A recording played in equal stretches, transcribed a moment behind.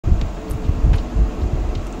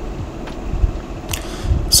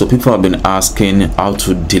So people have been asking how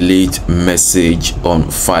to delete message on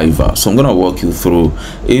Fiverr. So I'm gonna walk you through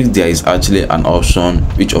if there is actually an option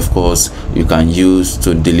which of course you can use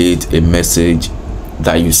to delete a message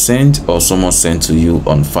that you sent or someone sent to you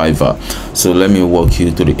on Fiverr. So let me walk you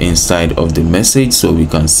to the inside of the message so we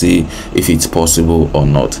can see if it's possible or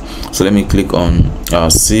not. So let me click on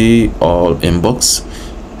see all inbox.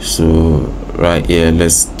 So right here,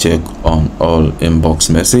 let's check on all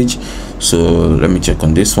inbox message. So let me check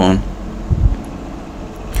on this one.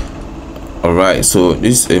 All right, so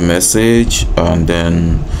this is a message, and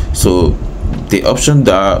then so the option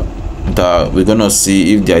that we're gonna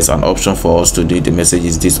see if there is an option for us to delete the message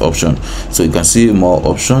is this option. So you can see more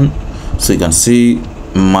option, so you can see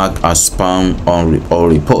mark as spam or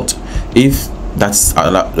report if that's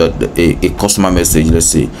a customer message, let's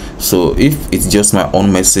say. So if it's just my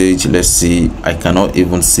own message, let's see, I cannot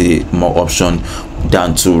even see more option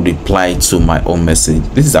than to reply to my own message.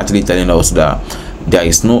 This is actually telling us that there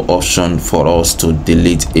is no option for us to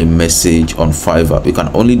delete a message on Fiverr. We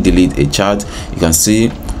can only delete a chat. You can see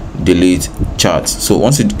delete chat. So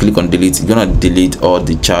once you click on delete, you're gonna delete all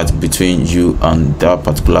the chat between you and that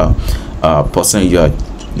particular person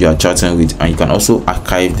you are chatting with, and you can also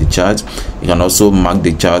archive the chat. You can also mark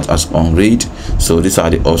the chat as unread. So these are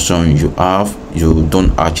the options you have. You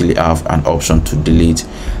don't actually have an option to delete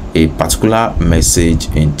a particular message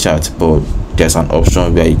in chat, but there's an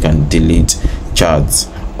option where you can delete chats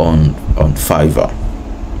on Fiverr.